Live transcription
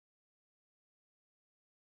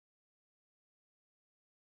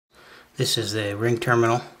This is the ring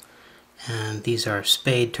terminal, and these are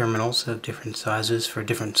spade terminals of different sizes for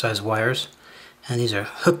different size wires, and these are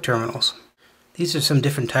hook terminals. These are some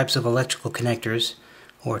different types of electrical connectors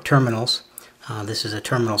or terminals. This is a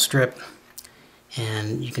terminal strip,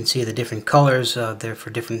 and you can see the different colors. They're for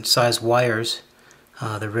different size wires.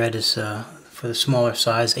 The red is for the smaller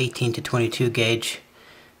size, 18 to 22 gauge,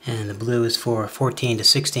 and the blue is for 14 to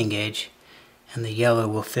 16 gauge, and the yellow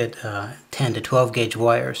will fit 10 to 12 gauge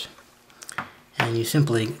wires. And you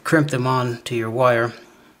simply crimp them on to your wire,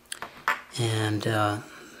 and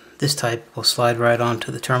this type will slide right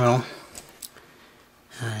onto the terminal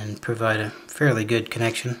and provide a fairly good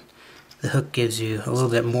connection. The hook gives you a little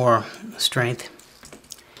bit more strength,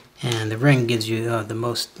 and the ring gives you the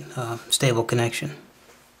most stable connection.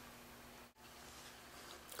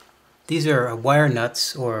 These are wire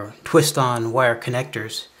nuts or twist-on wire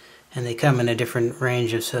connectors, and they come in a different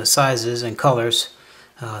range of sizes and colors.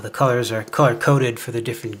 The colors are color-coded for the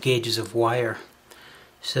different gauges of wire.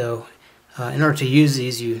 So in order to use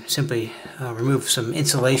these, you simply remove some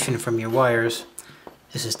insulation from your wires.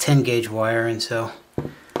 This is 10 gauge wire, and so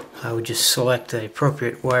I would just select the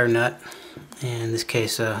appropriate wire nut, in this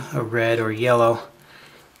case a red or yellow,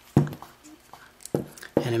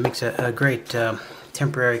 and it makes a great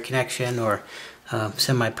temporary connection or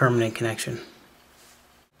semi-permanent connection.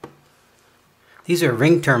 These are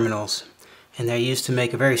ring terminals, and they're used to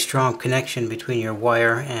make a very strong connection between your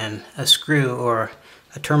wire and a screw or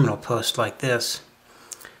a terminal post like this.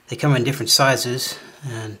 They come in different sizes,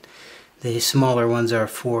 and the smaller ones are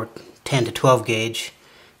for 10 to 12 gauge,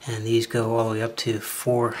 and these go all the way up to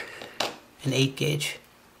 4 and 8 gauge.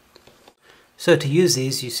 So to use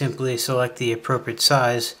these, you simply select the appropriate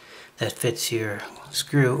size that fits your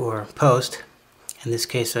screw or post, in this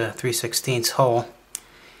case a 3/16 hole,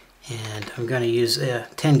 and I'm going to use a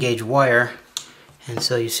 10 gauge wire, and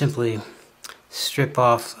so you simply strip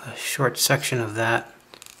off a short section of that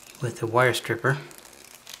with the wire stripper.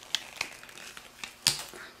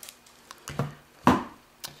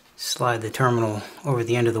 Slide the terminal over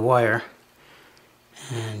the end of the wire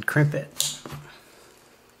and crimp it.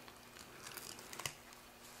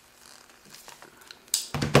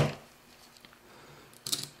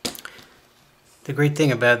 The great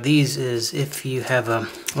thing about these is if you have a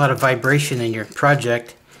lot of vibration in your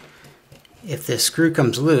project, if the screw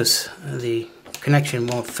comes loose, the connection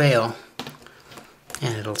won't fail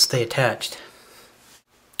and it'll stay attached.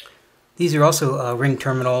 These are also ring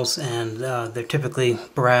terminals, and they're typically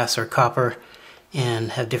brass or copper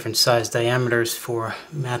and have different size diameters for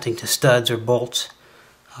mounting to studs or bolts.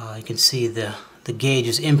 You can see the gauge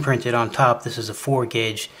is imprinted on top. This is a 4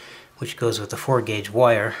 gauge, which goes with the 4 gauge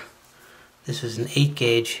wire. This is an 8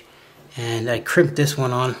 gauge, and I crimped this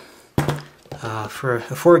one on. For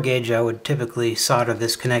a 4 gauge, I would typically solder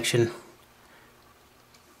this connection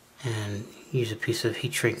and use a piece of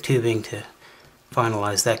heat shrink tubing to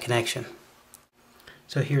finalize that connection.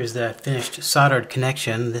 So here's that finished soldered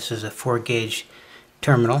connection. This is a 4 gauge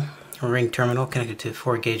terminal, a ring terminal connected to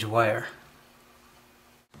 4 gauge wire.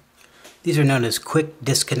 These are known as quick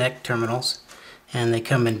disconnect terminals, and they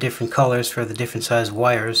come in different colors for the different size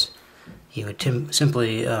wires. You would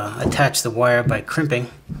simply attach the wire by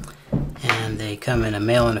crimping, and they come in a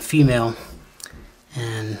male and a female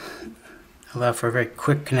and allow for a very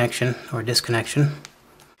quick connection or disconnection,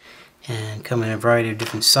 and come in a variety of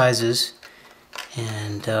different sizes,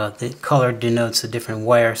 and the color denotes the different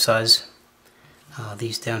wire size.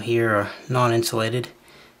 These down here are non-insulated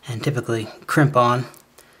and typically crimp-on.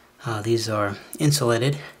 These are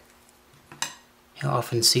insulated. You'll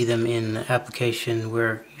often see them in application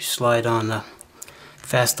where you slide on a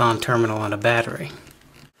fast-on terminal on a battery.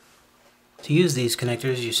 To use these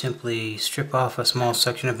connectors, you simply strip off a small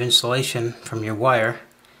section of insulation from your wire,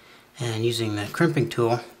 and using the crimping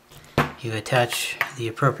tool, you attach the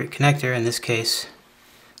appropriate connector, in this case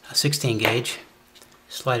a 16 gauge,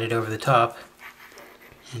 slide it over the top,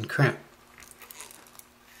 and crimp.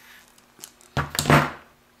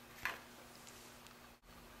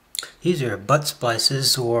 These are butt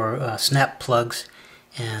splices or snap plugs,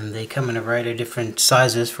 and they come in a variety of different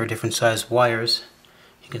sizes for different size wires.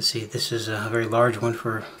 You can see this is a very large one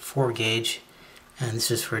for 4 gauge, and this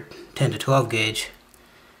is for 10 to 12 gauge.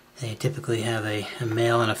 They typically have a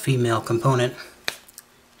male and a female component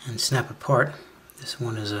and snap apart. This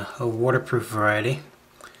one is a waterproof variety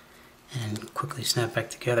and quickly snap back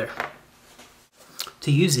together.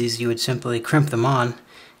 To use these, you would simply crimp them on,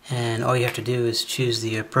 and all you have to do is choose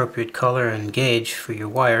the appropriate color and gauge for your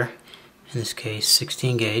wire, in this case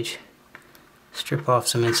 16 gauge, strip off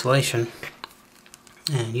some insulation,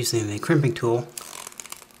 and using the crimping tool,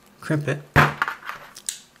 crimp it,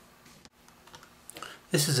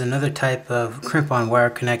 This is another type of crimp-on wire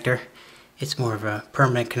connector. It's more of a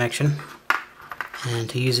permanent connection, and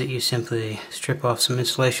to use it you simply strip off some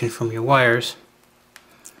insulation from your wires,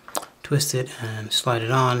 twist it and slide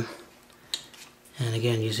it on, and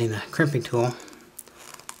again using the crimping tool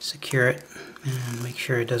secure it and make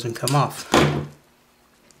sure it doesn't come off.